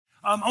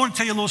I want to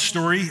tell you a little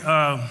story.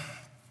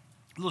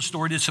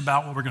 That's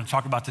about what we're going to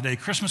talk about today.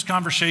 Christmas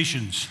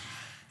conversations.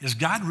 Is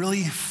God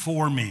really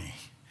for me?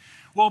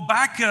 Well,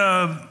 back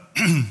a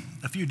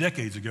few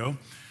decades ago,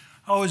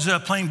 I was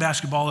playing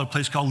basketball at a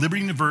place called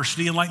Liberty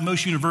University, and like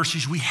most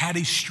universities, we had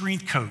a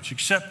strength coach,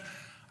 except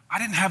I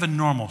didn't have a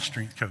normal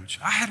strength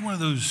coach. I had one of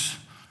those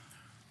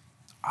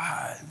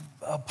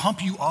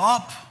pump you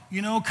up,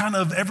 kind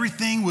of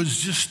everything was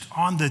just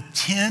on the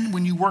 10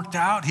 when you worked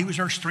out. He was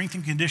our strength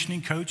and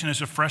conditioning coach, and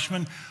as a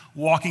freshman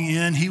walking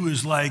in, he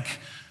was like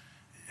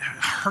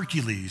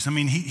Hercules. I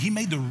mean, he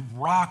made the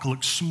rock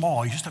look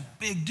small. He's just a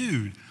big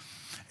dude.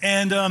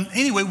 And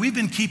anyway, we've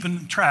been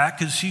keeping track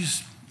because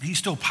he's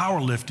still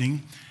powerlifting.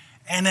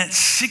 And at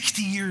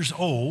 60 years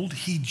old,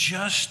 he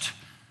just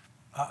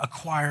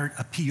acquired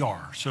a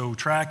PR. So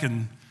track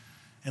and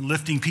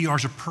lifting PR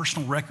is a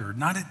personal record,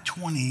 not at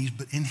 20s,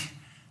 but in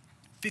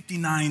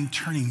 59,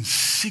 turning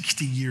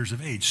 60 years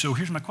of age. So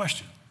here's my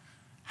question.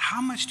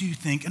 How much do you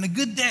think, in a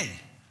good day,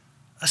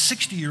 a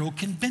 60-year-old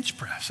can bench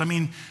press? I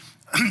mean,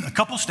 a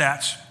couple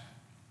stats.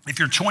 If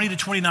you're 20 to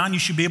 29, you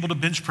should be able to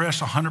bench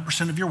press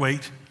 100% of your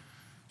weight.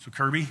 So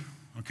Kirby,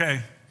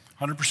 okay,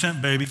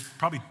 100% baby,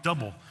 probably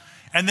double.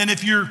 And then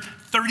if you're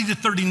 30 to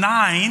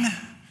 39,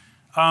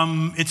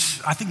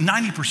 it's, I think,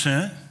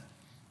 90%.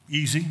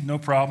 Easy, no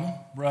problem,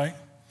 right?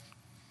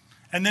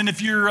 And then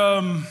if you're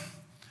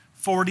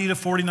 40 to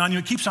 49,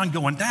 it keeps on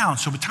going down.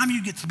 So by the time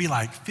you get to be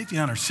like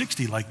 59 or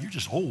 60, like you're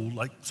just old,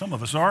 like some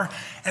of us are.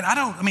 And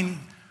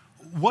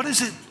what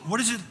does a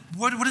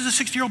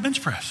 60-year-old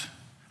bench press?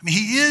 I mean,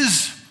 he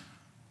is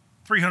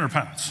 300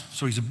 pounds.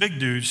 So he's a big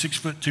dude,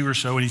 6'2" or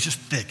so, and he's just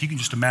thick. You can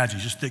just imagine,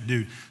 he's just a thick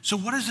dude. So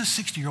what does a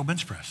 60-year-old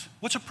bench press?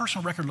 What's a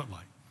personal record look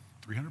like?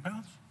 300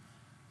 pounds?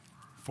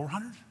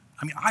 400?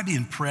 I mean, I'd be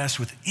impressed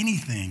with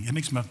anything. It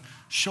makes my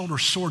shoulder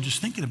sore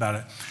just thinking about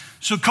it.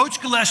 So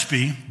Coach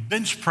Gillespie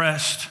bench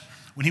pressed,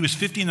 when he was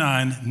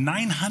 59,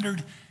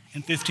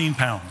 915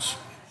 pounds.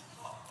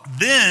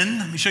 Then,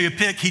 let me show you a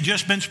pic, he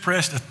just bench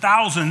pressed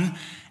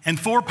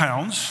 1,004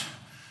 pounds.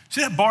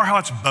 See that bar, how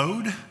it's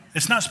bowed?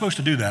 It's not supposed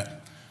to do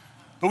that.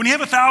 But when you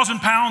have 1,000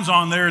 pounds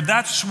on there,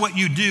 that's what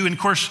you do. And of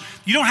course,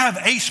 you don't have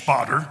a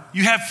spotter.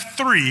 You have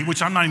 3,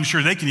 which I'm not even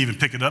sure they can even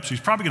pick it up. So he's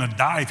probably going to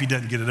die if he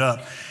doesn't get it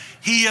up.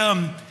 He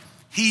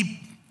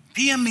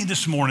PM'd me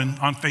this morning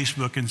on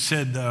Facebook and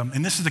said,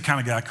 and this is the kind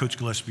of guy Coach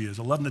Gillespie is.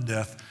 I love him to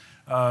death.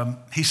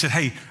 He said,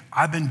 hey,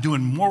 I've been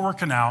doing more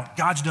working out.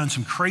 God's done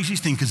some crazy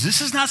things because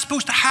this is not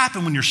supposed to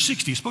happen when you're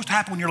 60. It's supposed to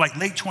happen when you're like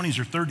late 20s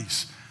or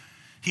 30s.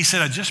 He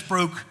said, I just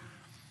broke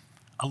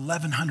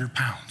 1,100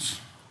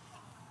 pounds.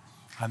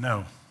 I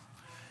know.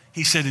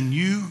 He said, and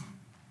you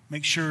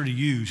make sure to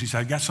use, he said,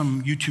 I got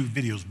some YouTube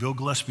videos. Bill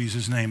Gillespie is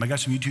his name. I got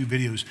some YouTube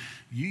videos.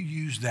 You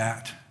use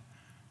that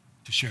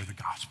to share the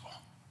gospel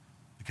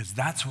because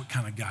that's what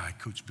kind of guy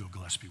Coach Bill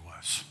Gillespie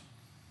was.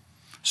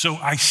 So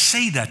I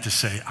say that to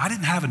say, I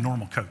didn't have a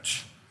normal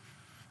coach.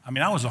 I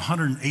mean, I was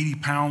 180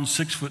 pounds,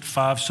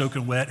 6'5",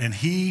 soaking wet, and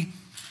he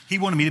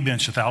wanted me to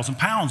bench 1,000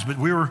 pounds, but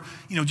we were,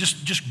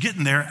 just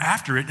getting there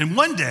after it. And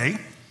one day,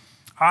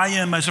 I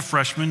am, as a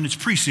freshman, it's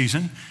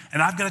preseason,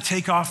 and I've got to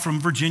take off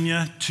from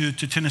Virginia to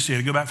Tennessee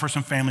to go back for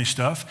some family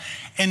stuff.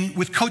 And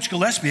with Coach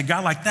Gillespie, a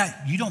guy like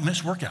that, you don't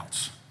miss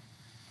workouts.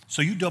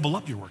 So you double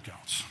up your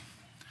workouts.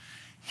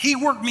 He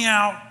worked me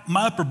out,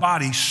 my upper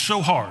body,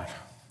 so hard.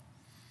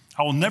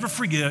 I will never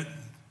forget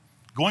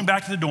going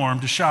back to the dorm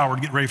to shower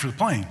to get ready for the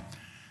plane.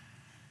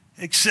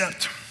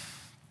 Except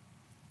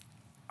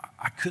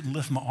I couldn't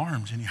lift my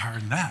arms any higher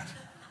than that.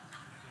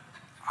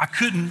 I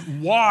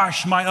couldn't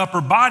wash my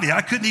upper body.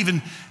 I couldn't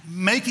even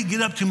make it get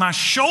up to my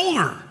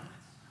shoulder.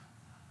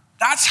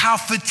 That's how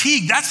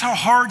fatigued, that's how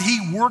hard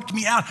he worked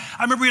me out.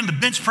 I remember in the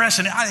bench press,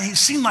 and it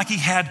seemed like he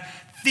had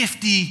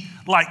 50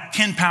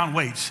 10-pound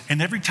weights.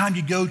 And every time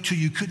you go to,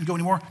 you couldn't go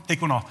anymore,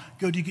 take one off.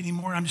 Go, do you get any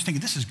more? I'm just thinking,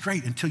 this is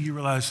great until you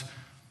realize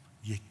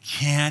you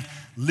can't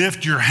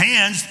lift your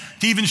hands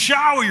to even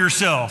shower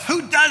yourself.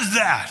 Who does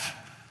that?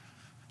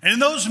 And in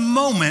those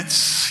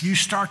moments, you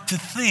start to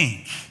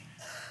think,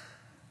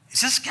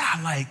 is this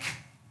guy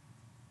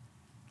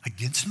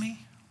against me?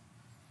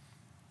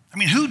 I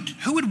mean,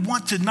 who would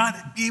want to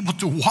not be able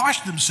to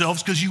wash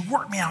themselves because you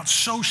worked me out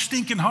so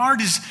stinking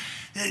hard?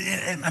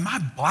 Am I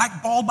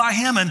blackballed by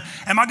him? And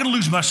am I going to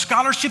lose my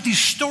scholarship? These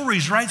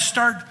stories, right,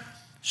 start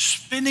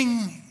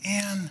spinning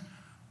in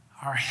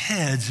our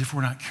heads if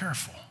we're not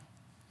careful.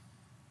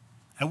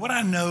 And what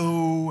I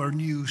know or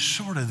knew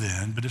sort of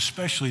then, but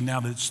especially now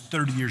that it's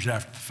 30 years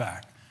after the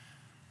fact,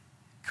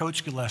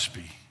 Coach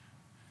Gillespie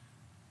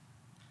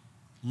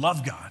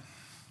loved God,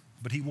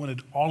 but he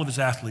wanted all of his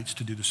athletes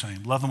to do the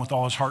same. Love them with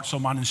all his heart, soul,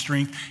 mind, and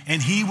strength.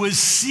 And he was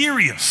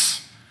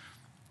serious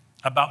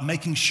about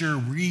making sure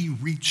we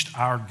reached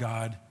our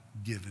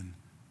God-given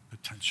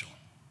potential.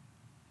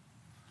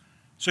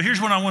 So here's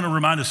what I want to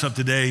remind us of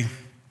today,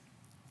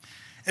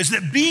 is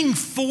that being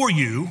for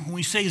you, when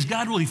we say, is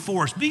God really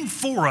for us? Being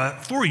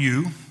for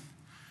you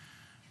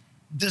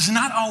does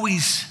not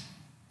always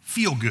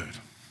feel good.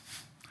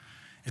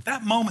 At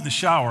that moment in the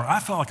shower, I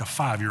felt like a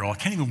 5-year-old. I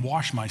can't even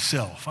wash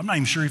myself. I'm not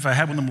even sure if I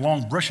had one of them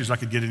long brushes I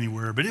could get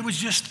anywhere, but it was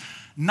just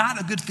not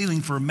a good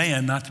feeling for a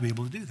man not to be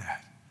able to do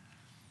that.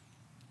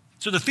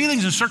 So the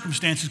feelings and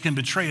circumstances can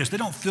betray us. They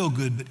don't feel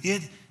good, but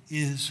it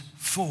is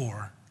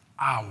for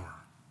our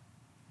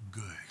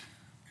good.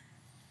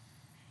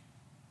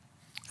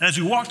 And as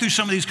we walk through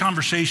some of these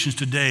conversations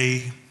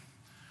today,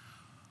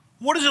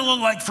 what does it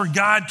look like for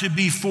God to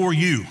be for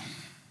you?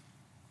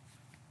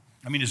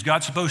 I mean, is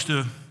God supposed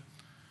to,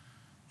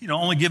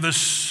 only give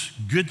us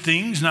good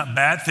things, not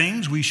bad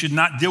things? We should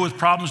not deal with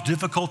problems,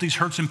 difficulties,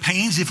 hurts, and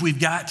pains if we've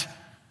got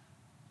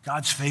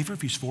God's favor,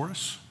 if he's for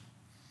us.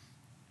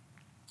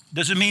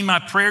 Does it mean my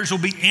prayers will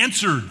be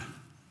answered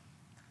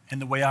in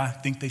the way I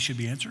think they should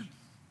be answered?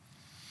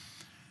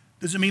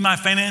 Does it mean my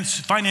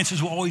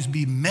finances will always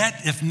be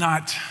met, if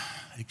not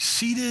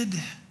exceeded?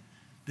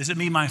 Does it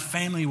mean my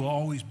family will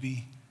always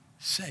be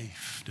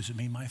safe? Does it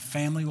mean my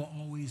family will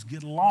always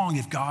get along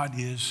if God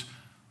is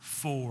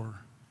for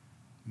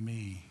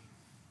me?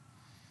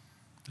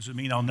 Does it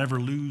mean I'll never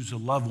lose a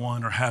loved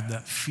one or have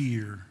that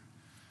fear?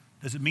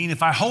 Does it mean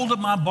if I hold up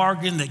my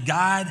bargain that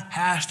God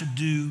has to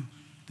do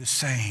the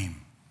same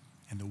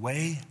in the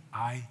way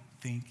I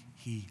think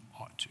he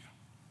ought to?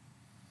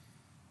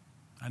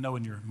 I know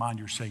in your mind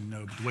you're saying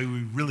no, but the way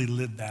we really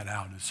live that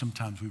out is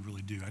sometimes we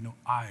really do. I know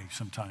I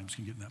sometimes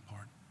can get in that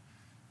part.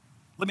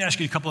 Let me ask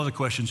you a couple other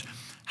questions.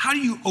 How do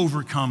you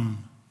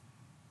overcome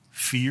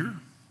fear?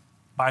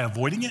 By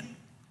avoiding it?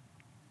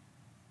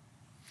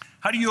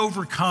 How do you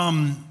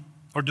overcome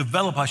or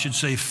develop, I should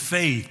say,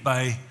 faith?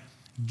 By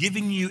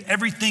giving you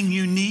everything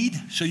you need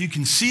so you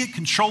can see it,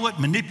 control it,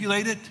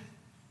 manipulate it?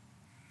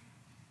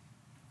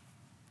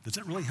 Does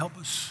that really help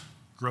us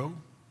grow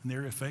in the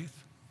area of faith?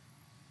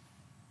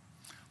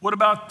 What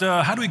about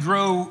how do we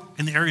grow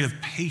in the area of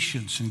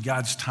patience and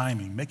God's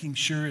timing? Making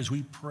sure as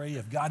we pray,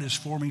 if God is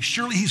for me,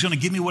 surely he's going to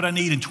give me what I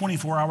need in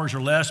 24 hours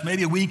or less,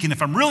 maybe a week, and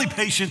if I'm really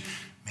patient,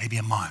 maybe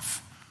a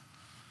month.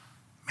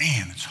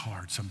 Man, it's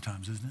hard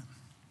sometimes, isn't it?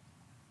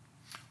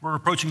 We're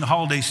approaching the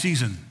holiday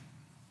season.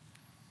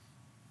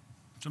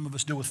 Some of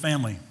us deal with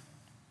family.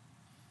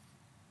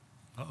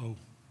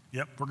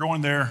 Yep, we're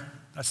going there.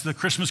 That's the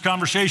Christmas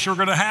conversation we're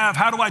going to have.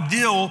 How do I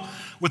deal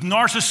with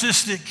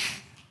narcissistic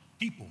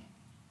people?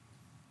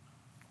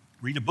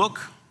 Read a book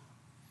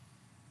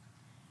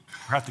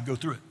or have to go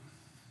through it?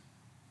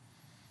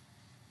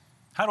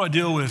 How do I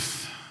deal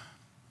with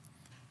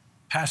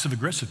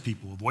passive-aggressive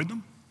people? Avoid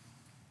them?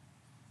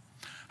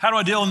 How do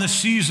I deal in this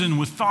season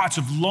with thoughts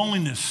of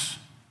loneliness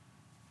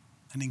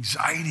and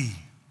anxiety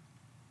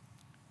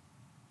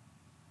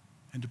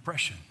and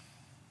depression?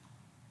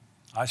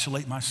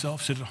 Isolate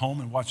myself, sit at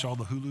home and watch all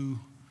the Hulu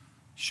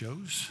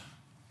shows?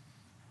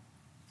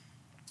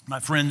 My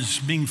friends,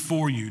 being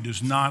for you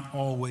does not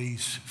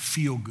always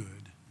feel good,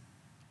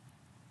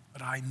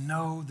 but I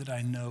know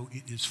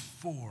it is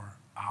for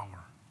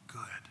our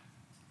good.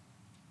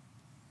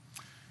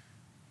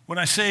 When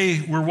I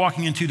say we're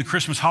walking into the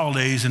Christmas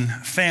holidays and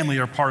family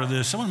are part of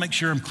this, I want to make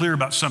sure I'm clear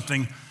about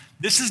something.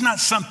 This is not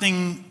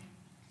something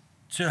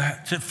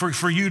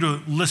for you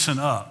to listen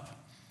up.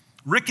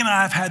 Rick and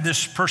I have had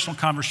this personal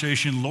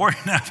conversation. Lori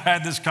and I have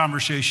had this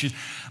conversation.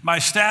 My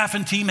staff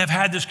and team have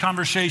had this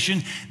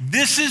conversation.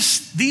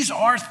 These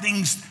are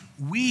things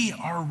we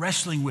are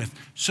wrestling with.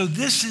 So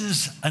this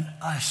is an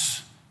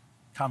us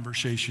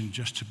conversation,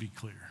 just to be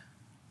clear.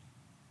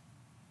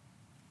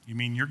 You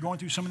mean you're going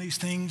through some of these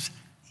things?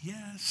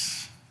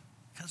 Yes,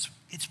 because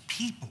it's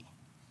people.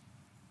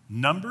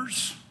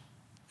 Numbers,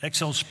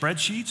 Excel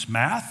spreadsheets,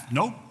 math,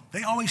 nope,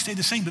 they always stay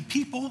the same. But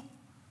people,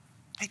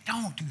 they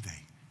don't, do they?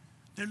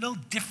 They're a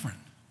little different.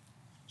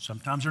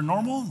 Sometimes they're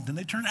normal, then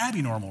they turn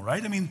abnormal,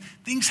 right? I mean,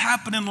 things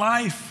happen in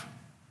life.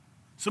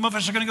 Some of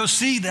us are going to go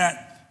see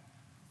that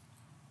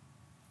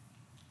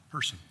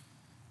person.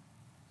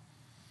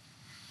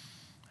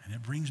 And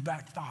it brings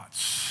back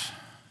thoughts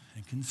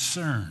and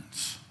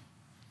concerns.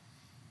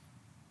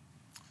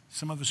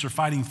 Some of us are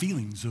fighting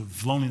feelings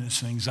of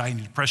loneliness and anxiety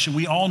and depression.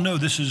 We all know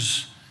this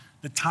is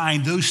the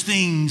time those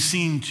things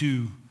seem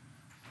to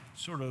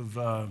sort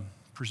of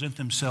present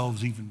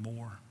themselves even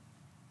more.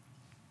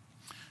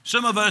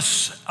 Some of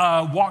us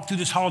walk through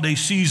this holiday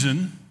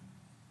season,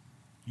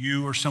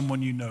 you or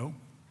someone you know,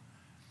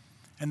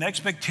 and the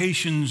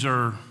expectations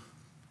are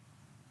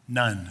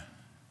none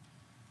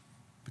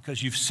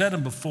because you've said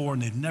them before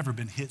and they've never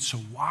been hit. So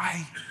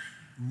why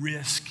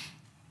risk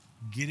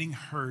getting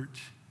hurt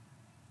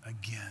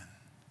again?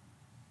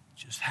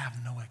 Just have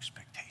no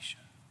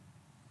expectation.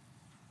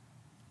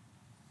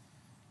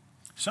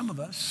 Some of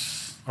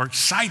us are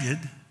excited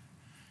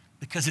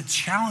because it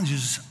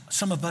challenges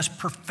some of us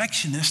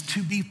perfectionists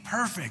to be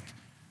perfect.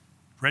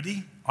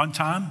 Ready, on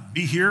time,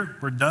 be here,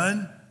 we're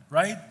done,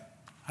 right?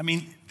 I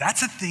mean,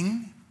 that's a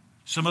thing.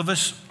 Some of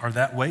us are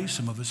that way.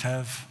 Some of us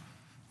have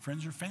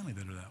friends or family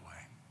that are that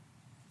way.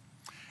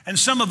 And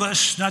some of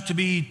us, not to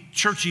be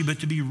churchy,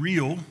 but to be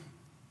real,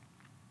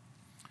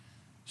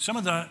 some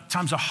of the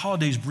times the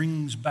holidays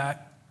brings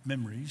back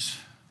memories,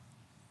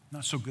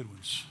 not so good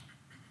ones.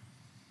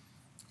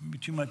 Maybe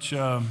too much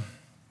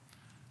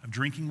If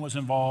drinking was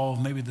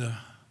involved, maybe the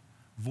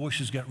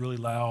voices got really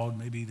loud,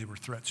 maybe there were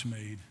threats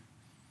made.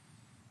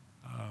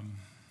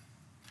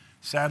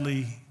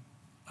 Sadly,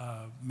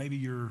 maybe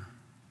your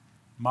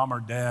mom or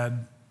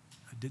dad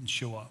didn't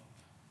show up.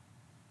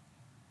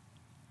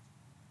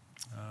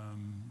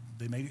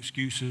 They made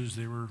excuses,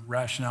 they were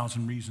rationales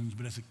and reasons,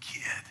 but as a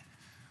kid,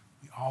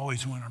 we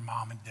always want our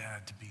mom and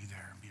dad to be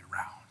there and be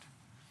around.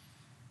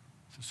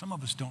 So some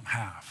of us don't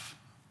have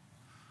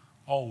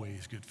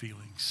always good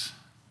feelings.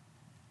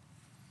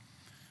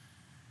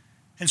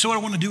 And so what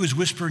I want to do is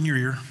whisper in your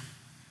ear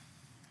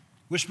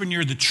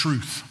the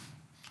truth.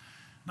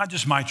 Not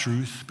just my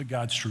truth, but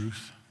God's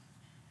truth.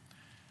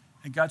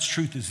 And God's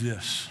truth is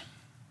this.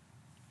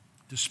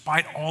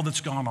 Despite all that's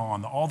gone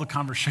on, all the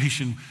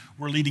conversation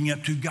we're leading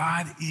up to,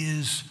 God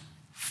is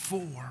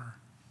for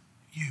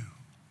you.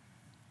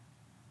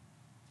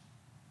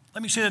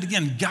 Let me say that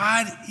again.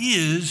 God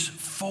is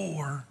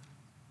for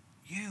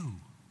you.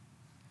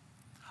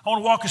 I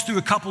want to walk us through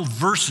a couple of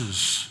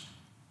verses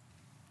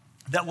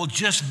that will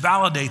just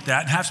validate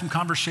that and have some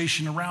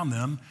conversation around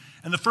them.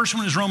 And the first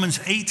one is Romans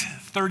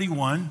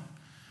 8:31.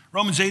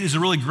 Romans 8 is a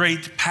really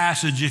great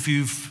passage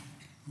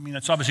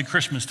it's obviously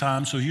Christmas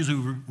time, so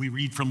usually we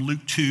read from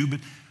Luke 2, but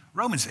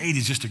Romans 8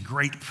 is just a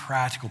great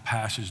practical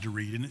passage to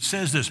read. And it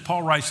says this,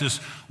 Paul writes this,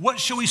 "What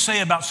shall we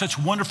say about such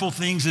wonderful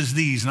things as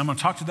these?" And I'm going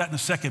to talk to that in a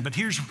second, but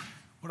here's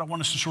what I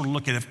want us to sort of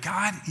look at. If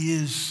God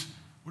is,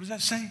 what does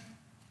that say?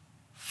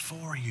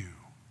 For you,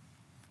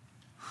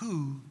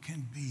 who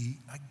can be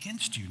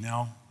against you?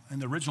 Now, in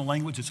the original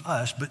language, it's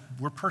us, but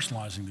we're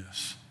personalizing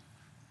this.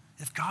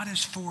 If God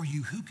is for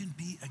you, who can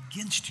be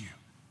against you?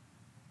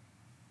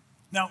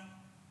 Now,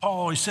 Paul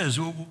always says,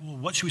 well,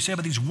 what should we say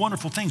about these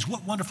wonderful things?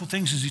 What wonderful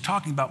things is he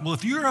talking about? Well,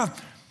 if you're a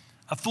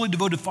fully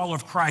devoted follower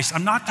of Christ,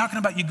 I'm not talking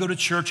about you go to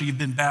church or you've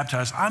been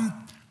baptized. I'm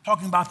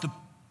talking about the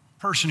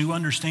person who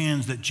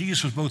understands that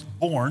Jesus was both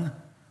born,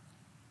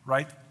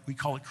 right? We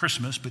call it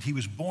Christmas, but he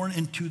was born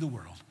into the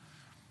world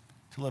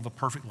to live a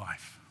perfect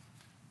life.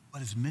 But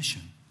his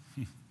mission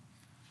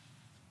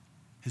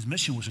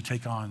was to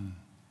take on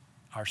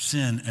our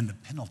sin and the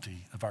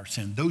penalty of our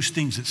sin, those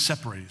things that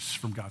separate us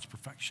from God's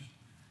perfection.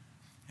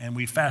 And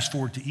we fast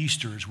forward to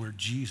Easter is where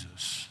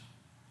Jesus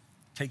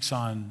takes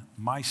on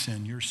my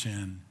sin, your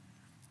sin,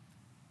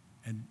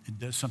 and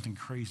does something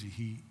crazy.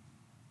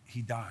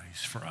 He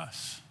dies for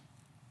us.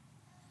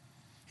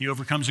 He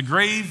overcomes the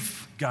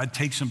grave. God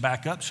takes him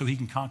back up so he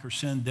can conquer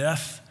sin,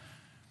 death.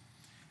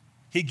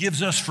 He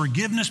gives us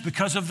forgiveness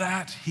because of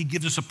that. He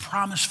gives us a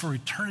promise for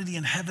eternity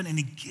in heaven, and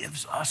he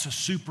gives us a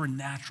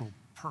supernatural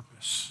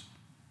purpose.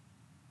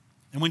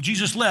 And when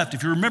Jesus left,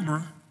 if you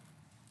remember,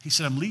 he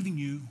said, "I'm leaving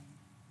you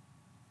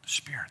the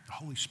Spirit, the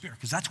Holy Spirit,"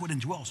 because that's what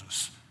indwells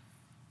us.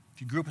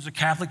 If you grew up as a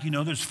Catholic, you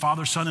know there's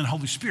Father, Son, and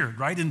Holy Spirit,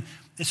 right? And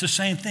it's the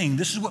same thing.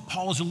 This is what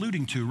Paul is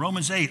alluding to.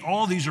 Romans 8,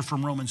 all of these are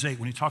from Romans 8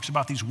 when he talks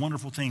about these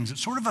wonderful things.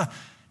 It's sort of a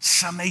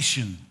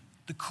summation,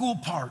 the cool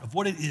part of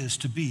what it is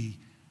to be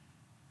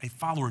a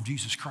follower of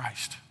Jesus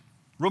Christ.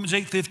 Romans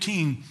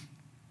 8:15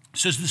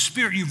 says, "The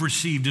Spirit you've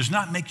received does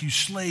not make you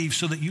slaves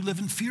so that you live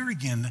in fear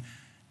again."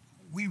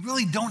 We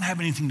really don't have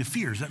anything to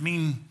fear. Does that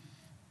mean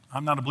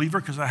I'm not a believer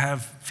because I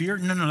have fear?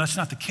 No, that's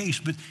not the case.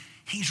 But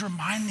he's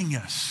reminding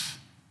us,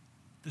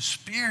 the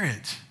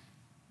Spirit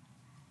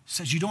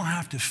says you don't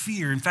have to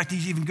fear. In fact,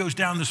 he even goes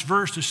down this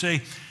verse to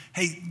say,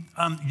 hey,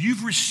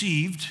 you've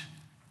received,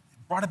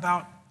 brought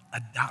about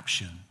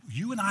adoption.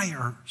 You and I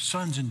are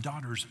sons and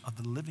daughters of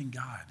the living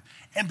God.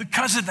 And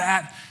because of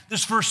that,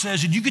 this verse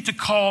says, and you get to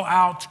call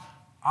out,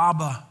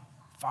 Abba,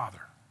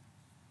 Father.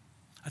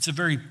 That's a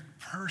very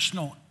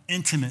personal,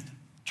 intimate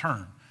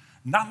term.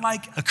 Not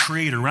like a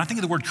creator. When I think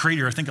of the word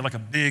creator, I think of like a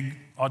big,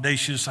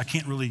 audacious, I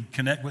can't really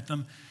connect with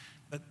them.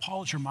 But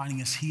Paul is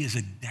reminding us he is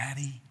a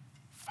daddy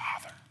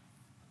father.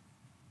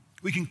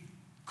 We can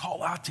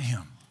call out to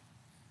him.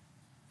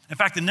 In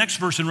fact, the next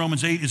verse in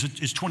Romans 8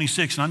 is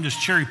 26, and I'm just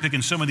cherry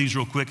picking some of these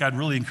real quick. I'd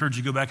really encourage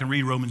you to go back and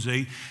read Romans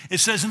 8. It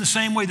says, in the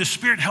same way, the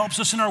Spirit helps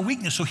us in our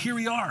weakness. So here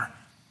we are.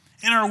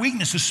 In our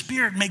weakness, the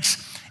Spirit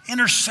makes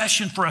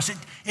intercession for us.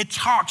 It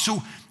talks.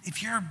 So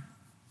if you're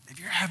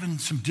having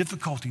some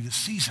difficulty this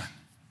season,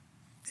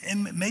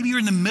 and maybe you're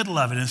in the middle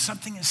of it and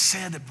something is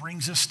said that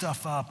brings this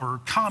stuff up, or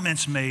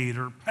comments made,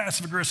 or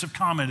passive-aggressive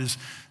comment is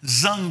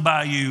zung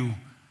by you,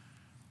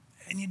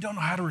 and you don't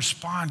know how to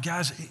respond,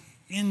 guys,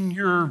 in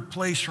your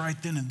place right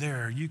then and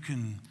there, you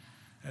can,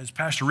 as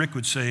Pastor Rick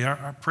would say,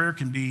 our prayer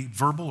can be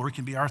verbal, or it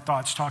can be our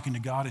thoughts talking to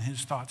God and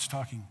his thoughts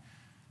talking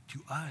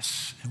to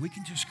us. And we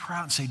can just cry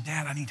out and say,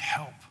 Dad, I need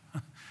help.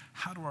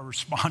 How do I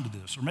respond to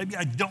this? Or maybe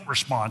I don't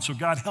respond, so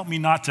God, help me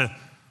not to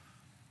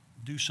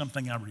do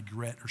something I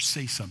regret or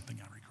say something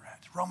I regret.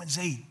 Romans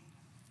 8,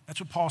 that's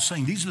what Paul's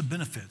saying. These are the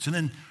benefits. And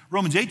then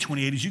Romans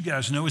 8:28, as you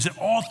guys know, is that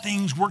all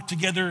things work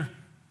together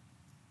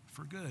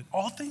for good.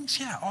 All things?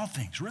 Yeah, all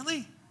things.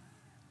 Really?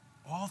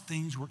 All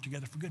things work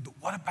together for good. But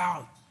what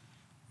about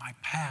my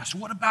past?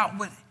 What about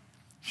what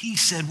he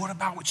said? What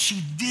about what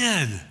she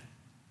did?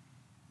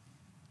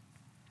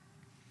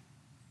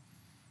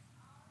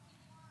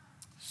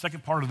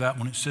 Second part of that,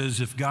 when it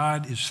says, if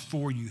God is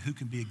for you, who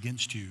can be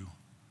against you?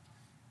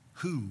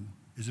 Who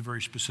is a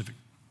very specific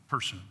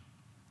person.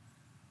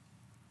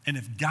 And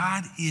if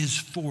God is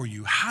for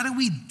you, how do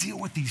we deal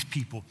with these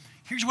people?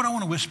 Here's what I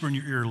want to whisper in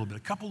your ear a little bit, a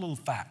couple little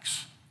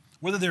facts.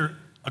 Whether they're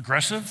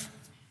aggressive,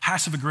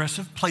 passive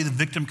aggressive, play the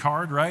victim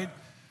card, right?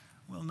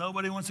 Well,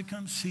 nobody wants to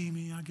come see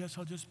me. I guess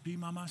I'll just be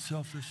by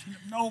myself.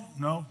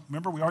 No.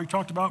 Remember, we already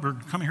talked about, we're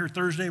coming here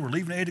Thursday, we're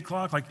leaving at 8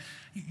 o'clock. Like,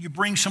 you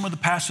bring some of the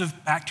passive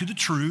back to the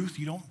truth.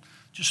 You don't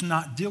just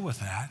not deal with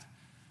that.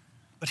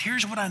 But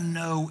here's what I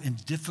know in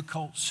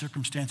difficult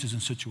circumstances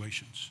and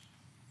situations.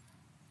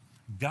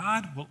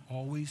 God will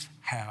always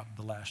have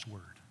the last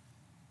word.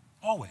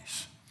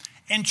 Always.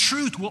 And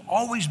truth will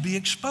always be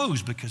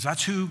exposed because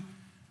that's who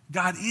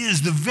God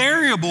is. The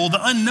variable, the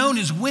unknown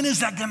is, when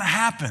is that going to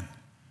happen?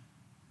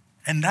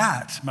 And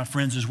that, my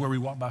friends, is where we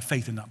walk by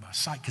faith and not by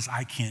sight, because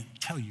I can't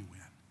tell you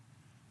when.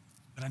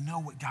 But I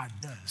know what God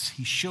does.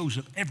 He shows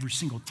up every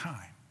single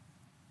time.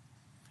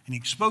 And he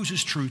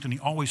exposes truth, and he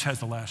always has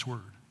the last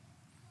word.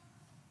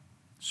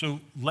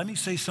 So let me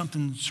say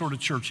something sort of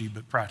churchy,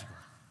 but practical.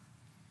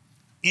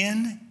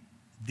 In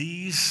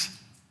these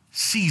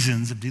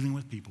seasons of dealing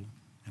with people,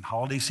 and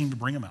holidays seem to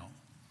bring them out,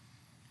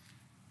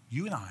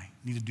 you and I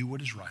need to do what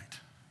is right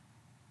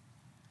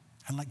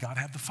and let God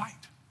have the fight.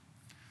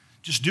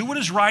 Just do what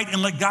is right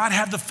and let God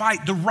have the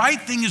fight. The right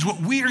thing is what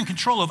we are in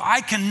control of.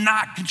 I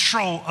cannot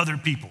control other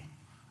people.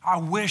 I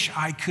wish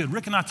I could.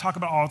 Rick and I talk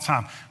about it all the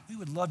time. We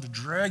would love to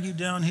drag you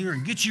down here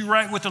and get you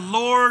right with the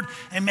Lord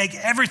and make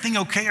everything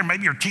okay. Or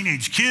maybe your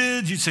teenage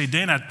kids. You'd say,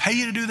 Dan, I'd pay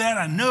you to do that.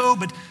 I know,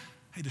 but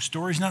hey, the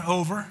story's not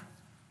over.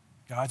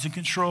 God's in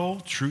control.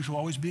 Truth will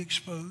always be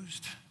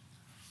exposed.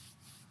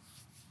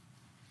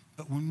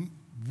 But when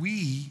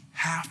we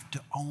have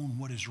to own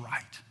what is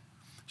right.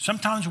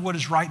 Sometimes what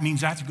is right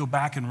means I have to go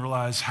back and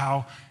realize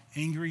how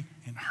angry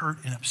and hurt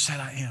and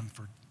upset I am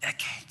for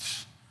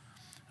decades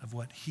of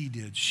what he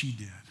did, she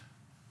did,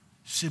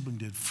 sibling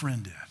did,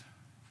 friend did.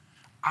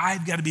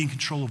 I've got to be in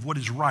control of what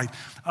is right.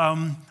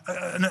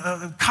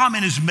 A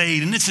comment is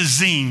made, and it's a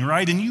zing,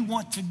 right? And you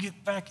want to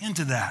get back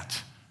into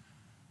that.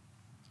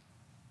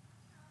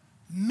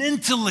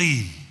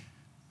 Mentally,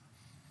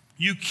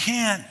 you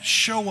can't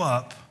show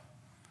up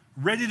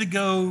ready to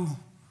go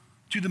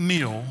to the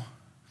meal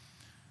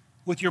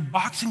with your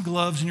boxing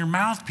gloves and your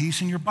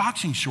mouthpiece and your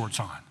boxing shorts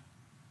on.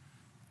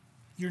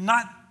 You're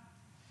not,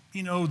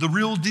 the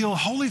real deal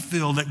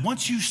Holyfield that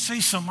once you say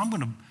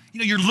something,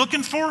 you're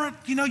looking for it,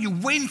 you're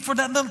waiting for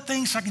that little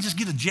thing so I can just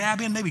get a jab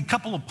in, maybe a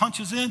couple of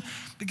punches in.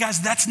 But guys,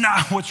 that's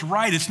not what's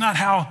right. It's not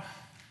how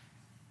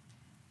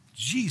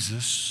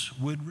Jesus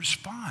would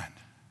respond.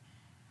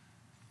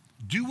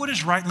 Do what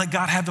is right and let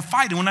God have the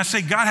fight. And when I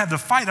say God have the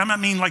fight, I don't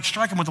mean like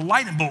strike him with a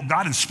lightning bolt,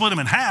 God, and split him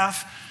in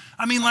half.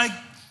 I mean like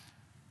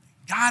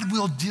God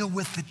will deal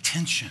with the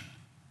tension.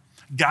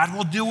 God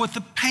will deal with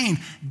the pain.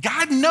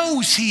 God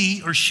knows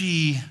he or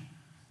she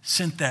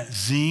sent that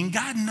zing.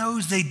 God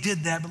knows they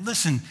did that. But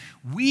listen,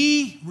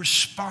 we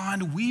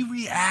respond, we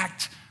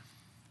react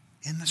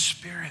in the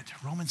Spirit.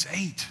 Romans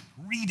 8,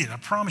 read it. I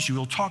promise you,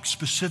 we'll talk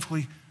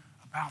specifically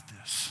about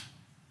this.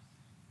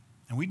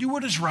 And we do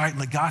what is right and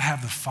let God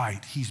have the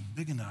fight. He's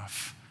big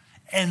enough.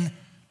 And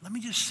let me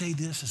just say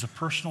this as a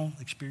personal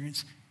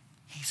experience.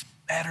 He's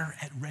better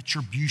at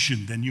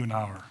retribution than you and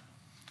I are.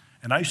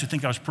 And I used to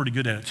think I was pretty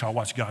good at it until I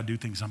watched God do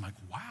things. I'm like,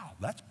 wow,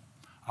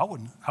 I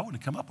wouldn't have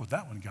come up with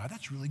that one, God.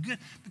 That's really good.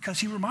 Because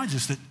he reminds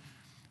us that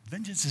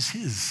vengeance is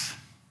his.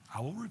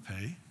 I will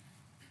repay.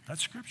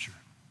 That's scripture.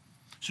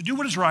 So do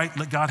what is right,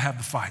 let God have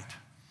the fight.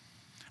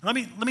 Let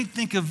me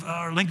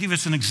give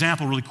us an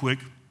example really quick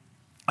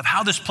of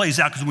how this plays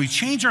out. Because when we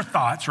change our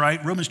thoughts,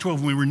 right, Romans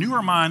 12, when we renew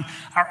our mind,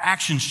 our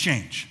actions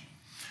change.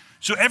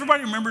 So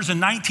everybody remembers a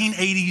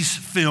 1980s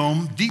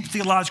film, deep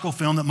theological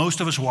film that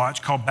most of us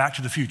watch called Back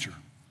to the Future.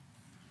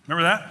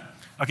 Remember that?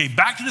 Okay,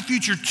 Back to the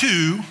Future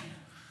 2,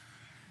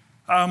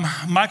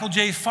 Michael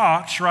J.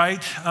 Fox, right,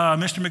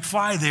 Mr.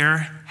 McFly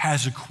there,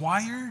 has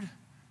acquired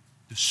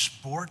the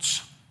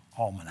sports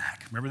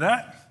almanac. Remember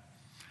that?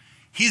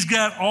 He's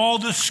got all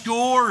the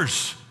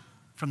scores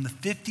from the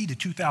 50 to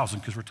 2000,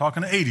 because we're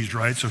talking the 80s,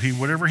 right? So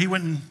whatever he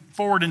went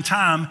forward in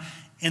time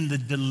in the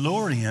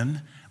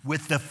DeLorean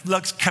with the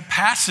flux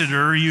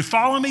capacitor. You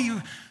follow me?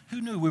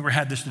 Who knew we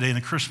had this today in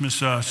the Christmas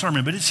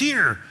sermon? But it's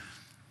here.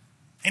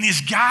 And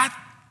he's got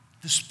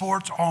the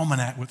sports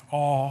almanac with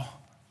all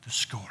the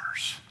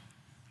scores.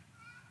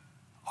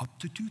 Up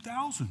to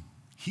 2000.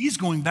 He's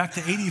going back to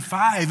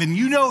 85, and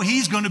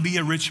he's going to be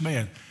a rich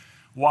man.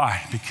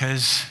 Why?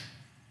 Because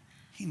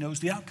he knows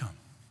the outcome.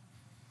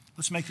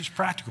 Let's make this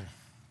practical.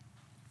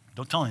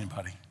 Don't tell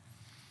anybody.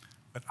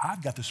 But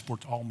I've got the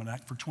sports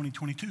almanac for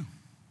 2022.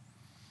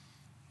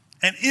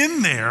 And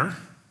in there,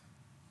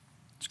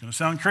 it's going to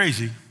sound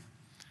crazy,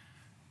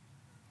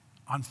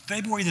 on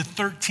February the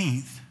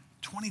 13th,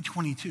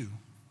 2022,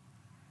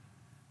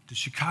 the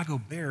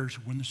Chicago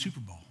Bears win the Super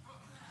Bowl.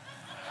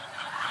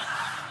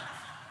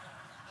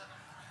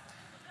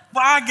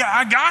 Well,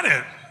 I got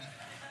it.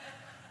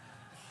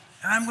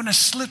 and I'm going to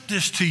slip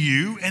this to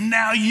you, and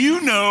now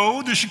you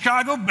know the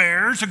Chicago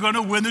Bears are going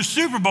to win the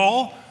Super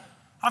Bowl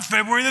on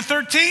February the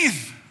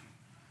 13th.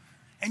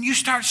 And you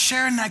start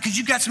sharing that because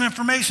you got some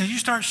information. You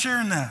start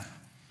sharing that.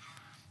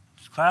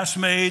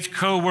 Classmates,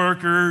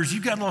 coworkers,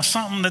 you got a little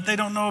something that they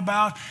don't know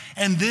about.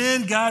 And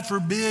then, God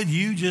forbid,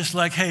 you just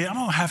like, hey, I'm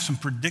going to have some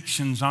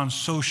predictions on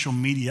social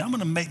media. I'm going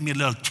to make me a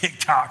little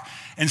TikTok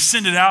and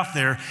send it out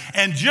there.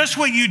 And just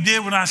what you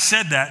did when I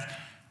said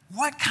that,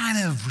 what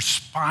kind of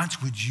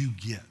response would you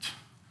get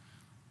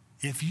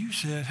if you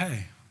said,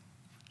 hey,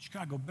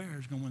 Chicago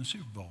Bears going to win the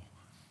Super Bowl?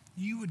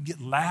 You would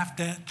get laughed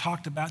at,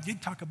 talked about.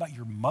 They'd talk about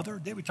your mother.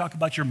 They would talk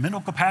about your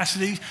mental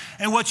capacities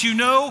and what you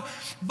know.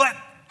 But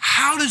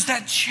how does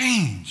that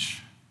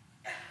change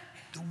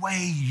the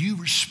way you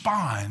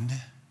respond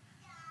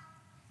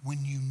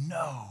when you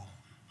know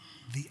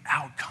the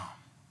outcome?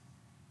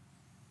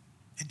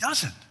 It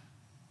doesn't.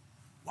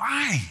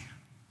 Why?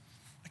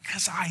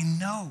 Because I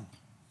know.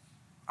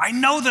 I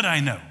know that I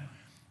know.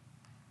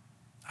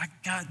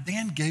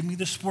 Dan gave me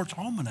the sports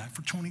almanac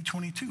for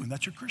 2022, and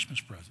that's your Christmas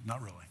present.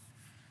 Not really.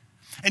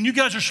 And you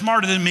guys are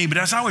smarter than me, but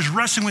as I was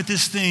wrestling with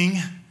this thing,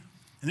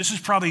 and this is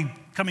probably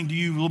coming to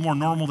you a little more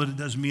normal than it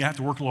does me. I have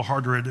to work a little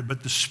harder at it,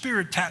 but the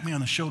Spirit tapped me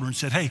on the shoulder and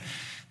said, hey,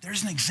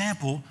 there's an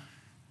example,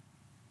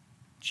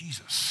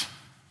 Jesus.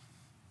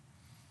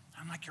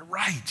 I'm like, you're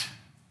right.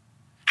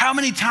 How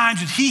many times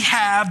did he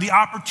have the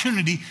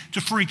opportunity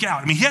to freak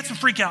out? I mean, he had some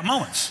freak out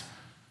moments.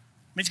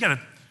 I mean,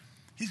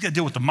 he's got to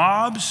deal with the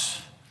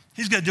mobs.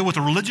 He's got to deal with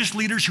the religious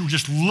leaders who were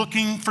just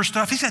looking for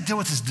stuff. He's got to deal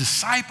with his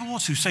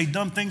disciples who say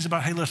dumb things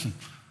about, hey, listen,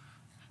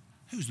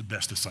 who's the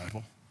best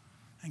disciple?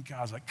 And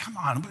God's like, come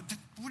on,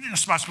 we're not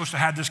supposed to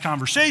have this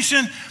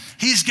conversation.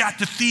 He's got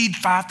to feed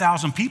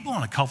 5,000 people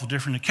on a couple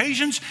different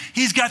occasions.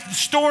 He's got the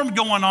storm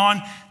going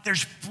on.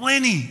 There's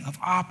plenty of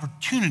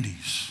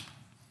opportunities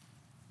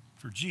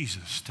for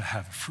Jesus to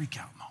have a freak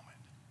out moment.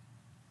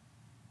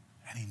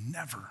 And he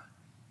never,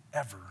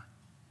 ever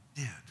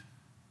did.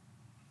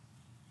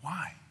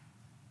 Why?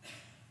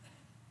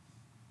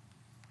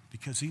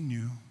 Because he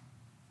knew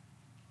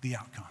the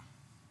outcome.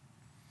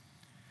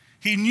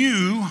 He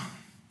knew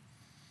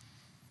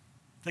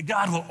that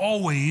God will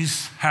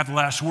always have the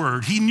last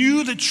word. He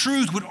knew the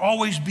truth would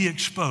always be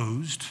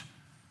exposed.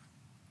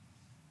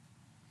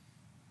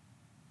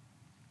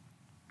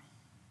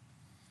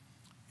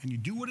 And you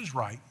do what is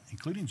right,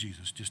 including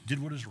Jesus, just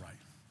did what is right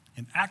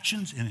in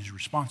actions and his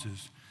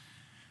responses.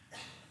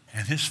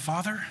 And his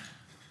Father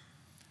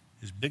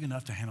is big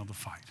enough to handle the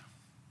fight,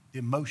 the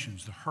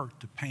emotions, the hurt,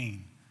 the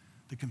pain,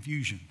 the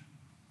confusion,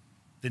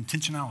 the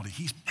intentionality.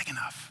 He's big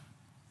enough.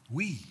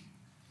 We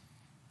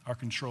are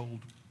controlled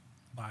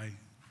by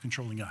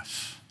controlling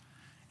us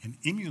and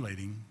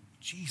emulating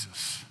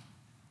Jesus.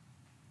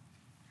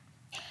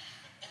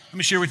 Let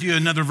me share with you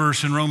another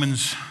verse in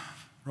Romans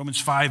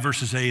 5,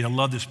 verses 8. I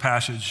love this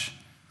passage.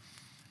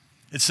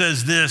 It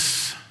says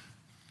this,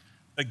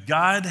 but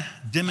God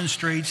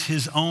demonstrates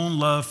his own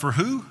love for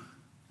who?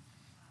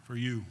 For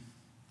you,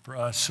 for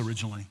us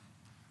originally.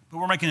 But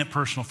we're making it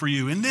personal for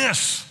you. In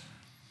this,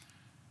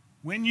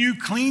 when you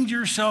cleaned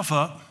yourself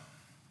up,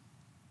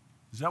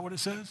 is that what it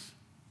says?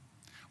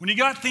 When you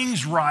got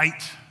things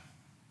right,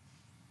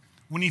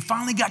 when you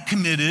finally got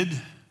committed,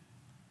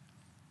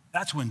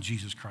 that's when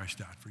Jesus Christ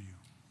died for you.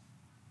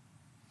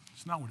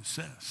 It's not what it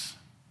says.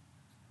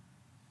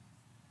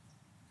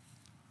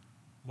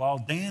 While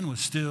Dan was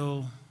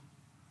still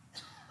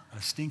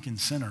a stinking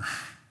sinner,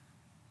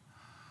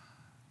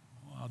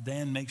 while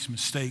Dan makes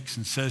mistakes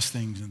and says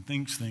things and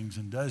thinks things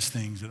and does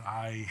things that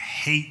I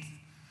hate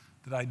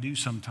that I do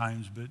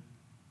sometimes, but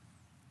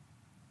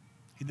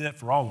he did that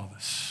for all of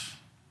us.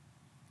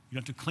 You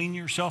don't have to clean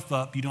yourself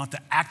up. You don't have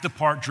to act the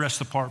part, dress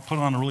the part, put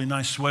on a really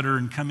nice sweater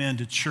and come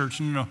into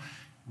church. No.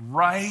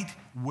 Right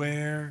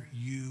where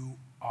you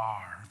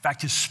are. In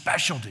fact, his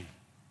specialty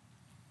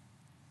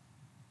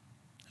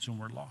is when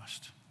we're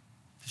lost.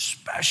 His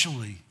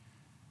specialty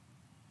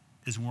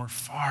is when we're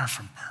far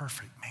from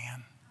perfect,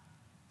 man.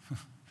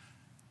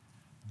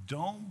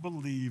 Don't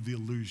believe the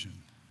illusion.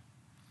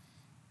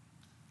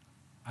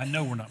 I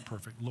know we're not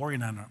perfect. Lori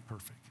and I are not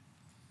perfect.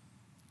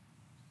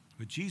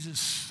 But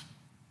Jesus,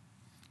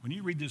 when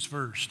you read this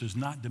verse, does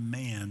not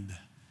demand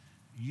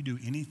you do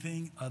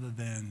anything other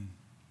than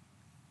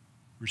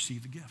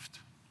receive the gift.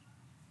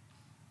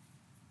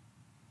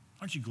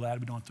 Aren't you glad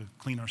we don't have to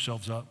clean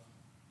ourselves up?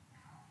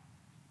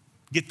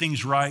 Get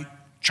things right,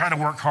 try to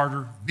work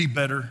harder, be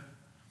better.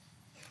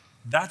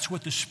 That's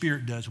what the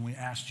Spirit does when we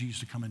ask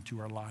Jesus to come into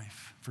our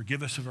life,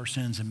 forgive us of our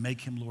sins, and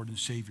make him Lord and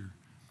Savior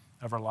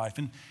of our life.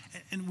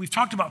 And we've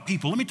talked about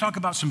people. Let me talk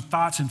about some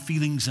thoughts and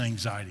feelings and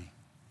anxiety.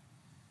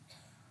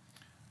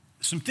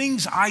 Some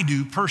things I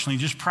do personally,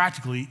 just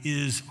practically,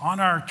 is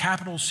on our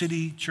Capital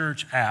City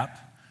Church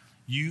app,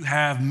 you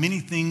have many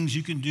things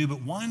you can do,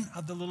 but one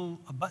of the little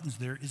buttons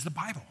there is the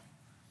Bible.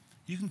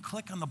 You can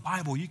click on the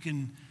Bible. You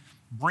can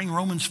bring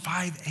Romans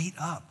 5:8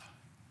 up.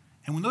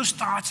 And when those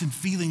thoughts and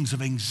feelings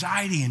of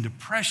anxiety and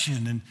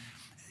depression and,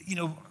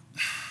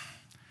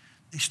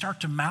 they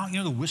start to mount,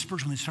 the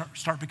whispers when they start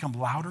to become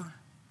louder,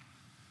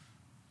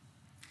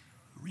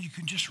 You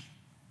can just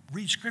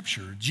read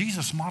Scripture.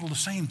 Jesus modeled the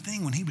same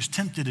thing when he was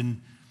tempted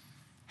and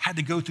had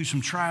to go through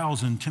some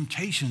trials and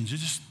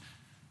temptations.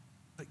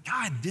 But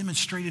God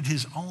demonstrated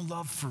his own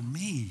love for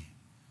me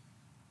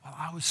while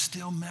I was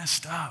still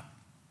messed up.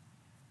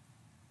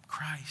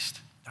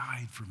 Christ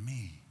died for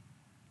me.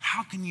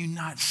 How can you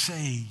not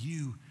say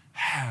you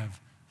have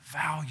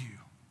value?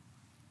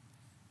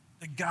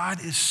 That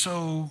God is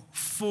so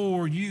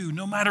for you,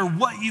 no matter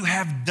what you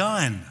have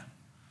done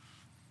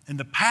in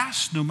the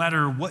past, no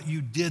matter what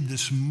you did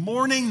this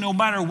morning, no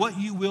matter what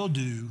you will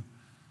do,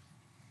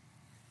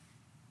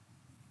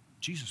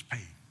 Jesus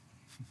paid.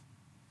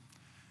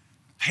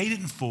 Paid it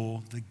in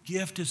full. The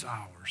gift is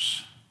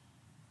ours.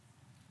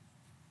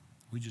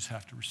 We just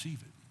have to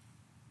receive it.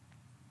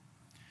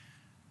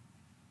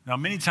 Now,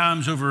 many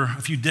times over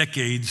a few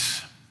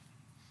decades,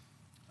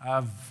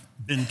 I've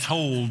been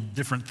told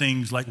different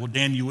things like, well,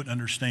 Dan, you wouldn't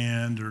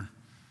understand, or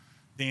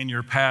Dan,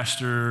 you're a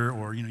pastor,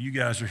 or, you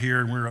guys are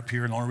here and we're up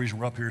here, and the only reason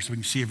we're up here is so we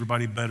can see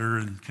everybody better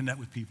and connect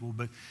with people.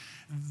 But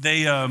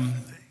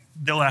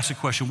they'll ask the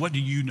question, what do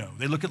you know?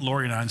 They look at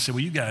Lori and I and say,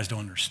 well, you guys don't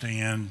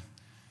understand.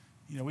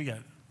 We got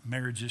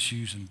marriage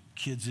issues and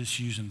kids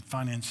issues and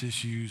finance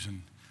issues,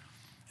 and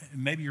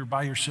maybe you're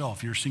by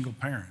yourself, you're a single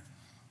parent.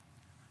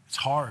 It's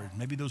hard.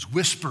 Maybe those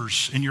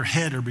whispers in your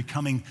head are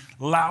becoming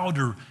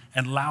louder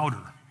and louder.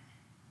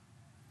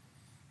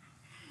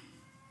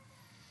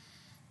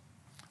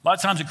 A lot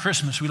of times at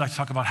Christmas, we like to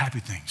talk about happy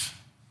things,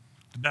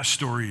 the best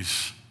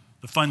stories,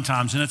 the fun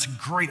times, and it's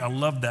great. I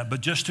love that.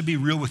 But just to be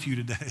real with you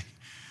today,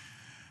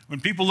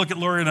 when people look at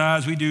Lori and I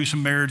as we do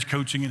some marriage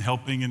coaching and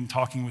helping and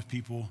talking with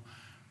people,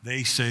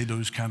 they say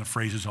those kind of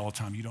phrases all the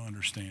time. You don't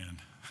understand.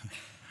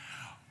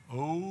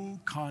 Au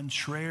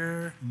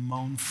contraire,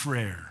 mon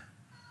frère.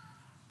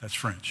 That's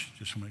French.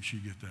 Just want to make sure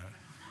you get that.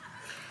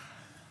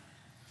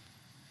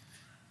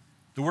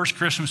 The worst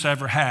Christmas I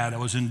ever had, I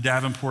was in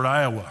Davenport,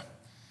 Iowa.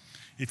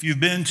 If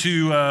you've been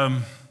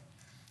to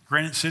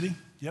Granite City,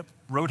 yep,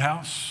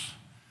 Roadhouse,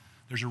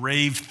 there's a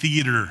rave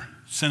theater,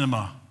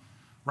 cinema,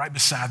 right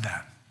beside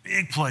that.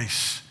 Big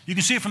place. You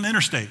can see it from the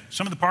interstate.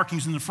 Some of the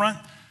parking's in the front,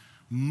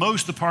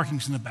 most of the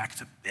parking's in the back.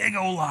 It's a big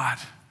old lot.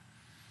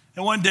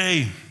 And one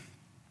day,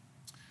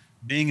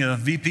 being a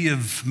VP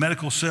of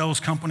medical sales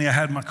company, I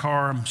had my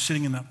car, I'm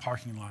sitting in that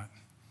parking lot.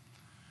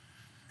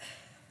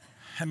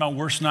 Had my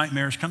worst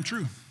nightmares come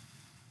true.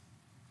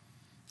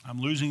 I'm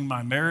losing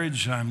my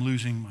marriage, I'm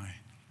losing my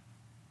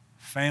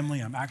family,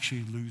 I'm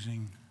actually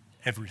losing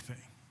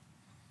everything.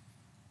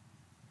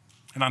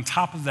 And on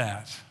top of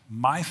that,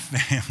 my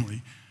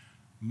family,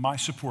 my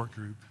support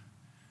group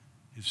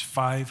is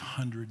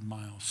 500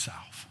 miles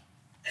south.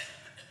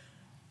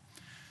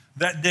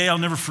 That day I'll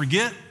never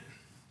forget.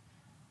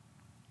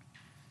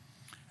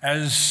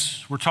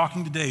 As we're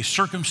talking today,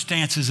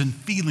 circumstances and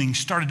feelings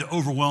started to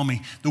overwhelm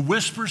me. The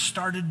whispers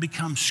started to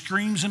become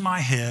screams in my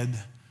head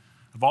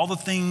of all the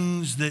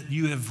things that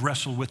you have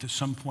wrestled with at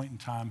some point in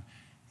time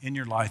in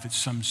your life, at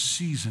some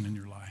season in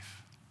your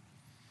life.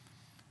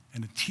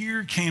 And a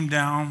tear came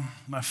down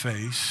my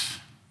face.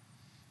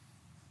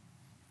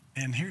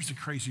 And here's the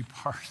crazy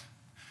part.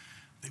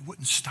 They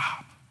wouldn't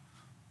stop.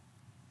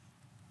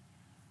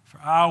 For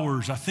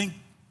hours, I think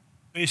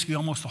basically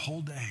almost the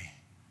whole day,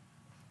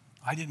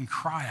 I didn't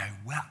cry, I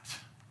wept.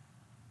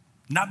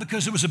 Not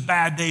because it was a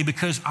bad day,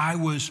 because I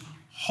was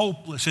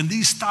hopeless. And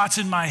these thoughts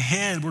in my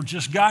head were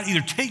just, God, either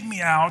take me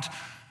out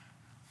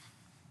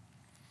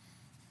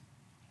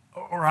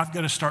or I've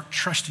got to start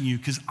trusting you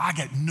because I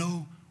got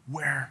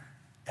nowhere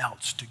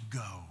else to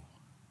go.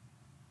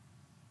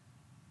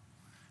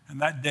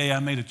 And that day I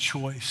made a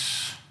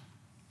choice.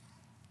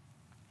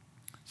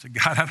 I said,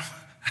 God, I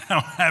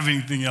don't have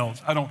anything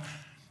else. I don't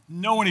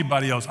know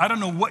anybody else. I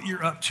don't know what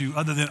you're up to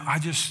other than I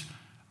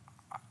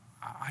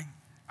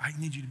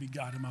need you to be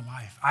God in my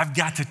life. I've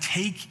got to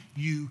take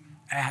you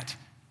at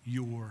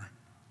your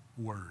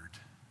word.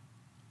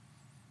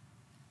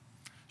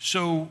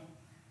 So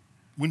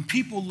when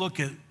people look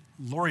at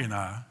Lori and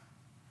I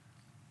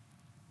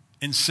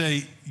and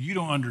say, you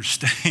don't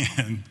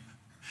understand,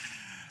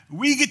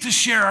 we get to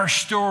share our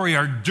story,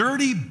 our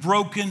dirty,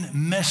 broken,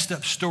 messed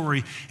up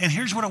story. And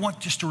here's what I want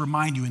just to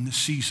remind you in this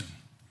season,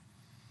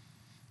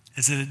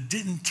 is that it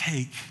didn't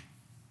take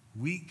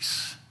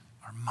weeks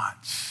or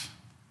months.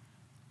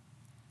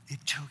 It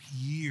took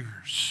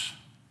years.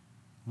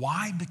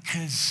 Why?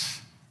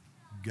 Because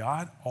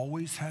God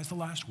always has the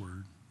last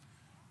word.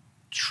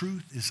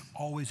 Truth is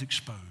always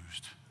exposed.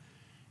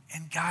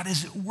 And God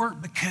is at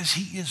work because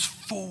he is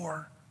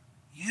for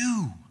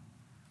you.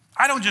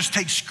 I don't just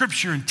take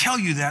scripture and tell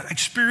you that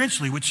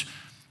experientially, which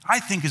I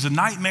think is a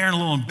nightmare and a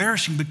little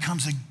embarrassing,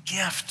 becomes a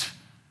gift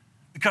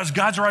because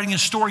God's writing a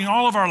story in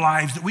all of our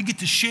lives that we get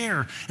to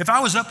share. If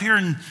I was up here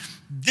and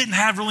didn't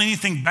have really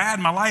anything bad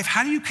in my life,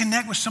 how do you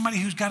connect with somebody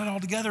who's got it all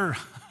together?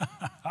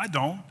 I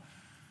don't.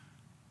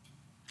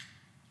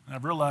 And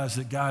I've realized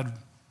that God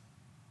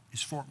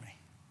is for me,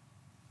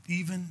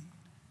 even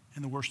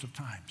in the worst of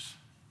times.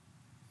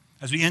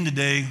 As we end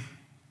today,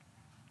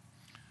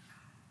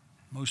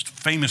 most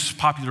famous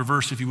popular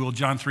verse, if you will,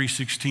 John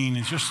 3:16,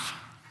 is just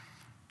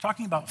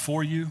talking about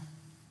for you.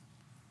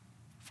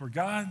 For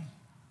God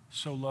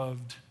so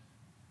loved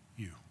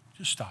you.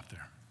 Just stop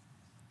there.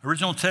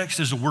 Original text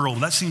is a world.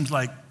 That seems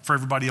like for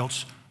everybody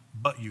else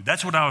but you.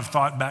 That's what I would have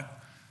thought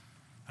back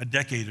a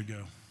decade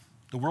ago.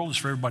 The world is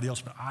for everybody else,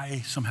 but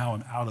I somehow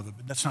am out of it.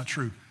 But that's not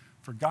true.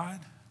 For God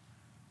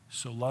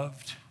so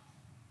loved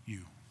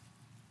you,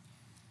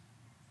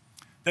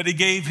 that he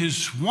gave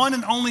his one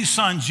and only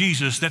son,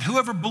 Jesus, that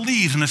whoever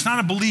believes, and it's not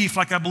a belief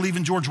like I believe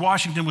in George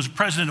Washington was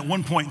president at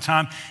one point in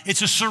time,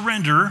 it's a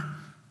surrender.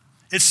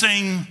 It's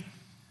saying,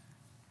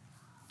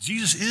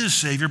 Jesus is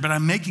Savior, but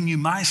I'm making you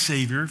my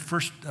Savior.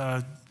 1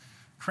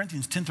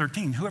 Corinthians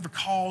 10:13, whoever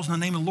calls in the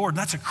name of the Lord,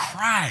 that's a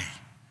cry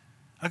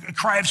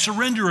of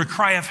surrender, a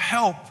cry of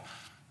help.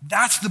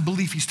 That's the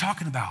belief he's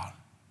talking about.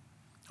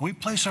 When we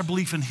place our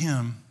belief in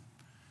him,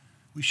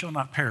 we shall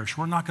not perish.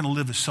 We're not going to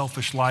live a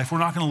selfish life. We're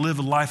not going to live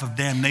a life of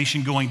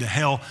damnation going to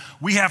hell.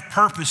 We have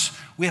purpose.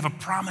 We have a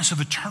promise of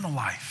eternal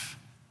life.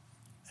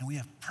 And we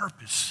have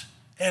purpose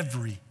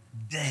every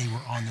day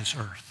we're on this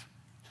earth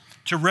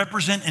to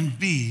represent and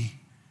be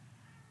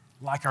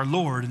like our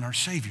Lord and our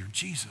Savior,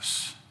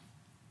 Jesus.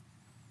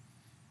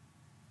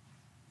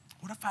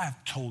 What if I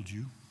have told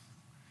you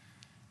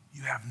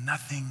you have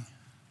nothing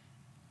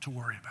to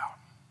worry about?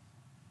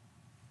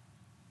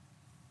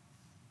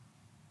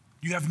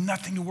 You have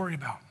nothing to worry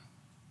about.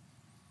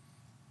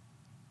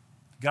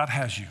 God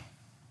has you.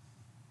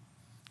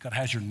 God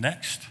has your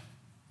next.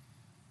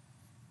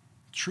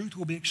 Truth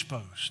will be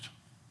exposed.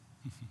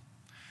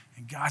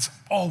 And God's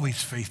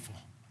always faithful.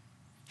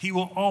 He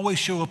will always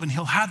show up and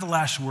he'll have the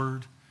last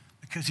word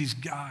because he's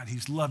God,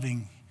 he's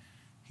loving,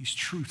 he's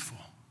truthful.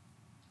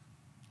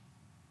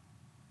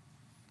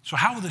 So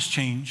how will this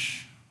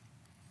change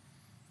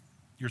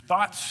your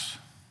thoughts,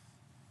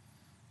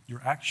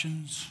 your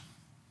actions,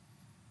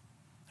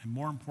 and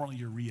more importantly,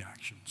 your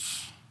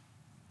reactions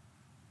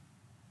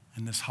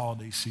in this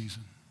holiday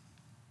season?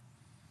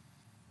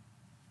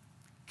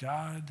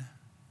 God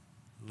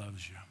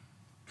loves you.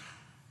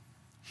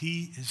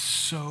 He is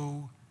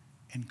so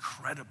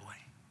incredibly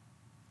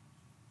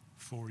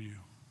for you.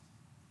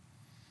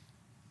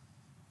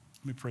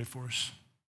 Let me pray for us.